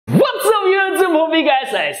hope you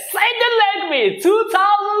guys are excited like me. 2,000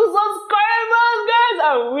 subscribers, guys.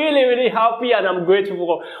 I'm really happy and I'm grateful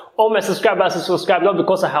for all my subscribers who subscribe. Not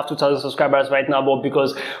because I have 2,000 subscribers right now, but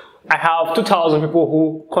because I have 2,000 people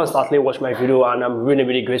who constantly watch my video, and I'm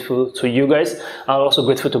really grateful to you guys. I'm also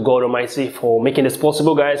grateful to God Almighty for making this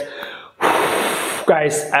possible, guys.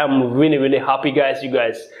 Guys, I'm really happy, guys. You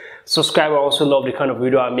guys subscribe. I also love the kind of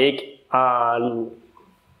video I make, and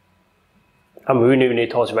I'm really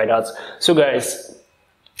touched by that. So guys,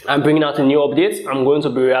 I'm bringing out a new update. I'm going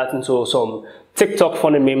to be reacting to some TikTok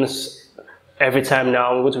funny memes every time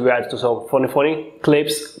now. I'm going to react to some funny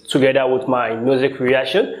clips together with my music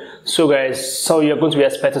reaction. So guys, so you're going to be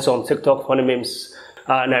expecting some TikTok funny memes,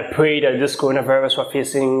 and I pray that this coronavirus we're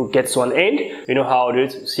facing gets to an end. You know how I do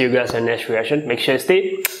it. See you guys in the next reaction. Make sure you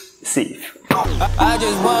stay safe. I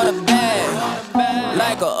just want a bag,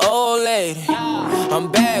 like an old lady. I'm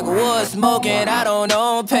backwoods smoking, I don't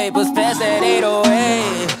own papers, pass that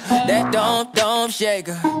 808. That don't shake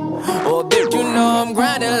her. Oh, bitch, you know I'm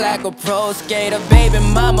grinding like a pro skater. Baby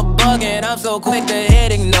mama bugging, I'm so quick to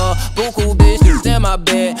hit ignore. Buku bitches in my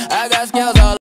bed, I got scales all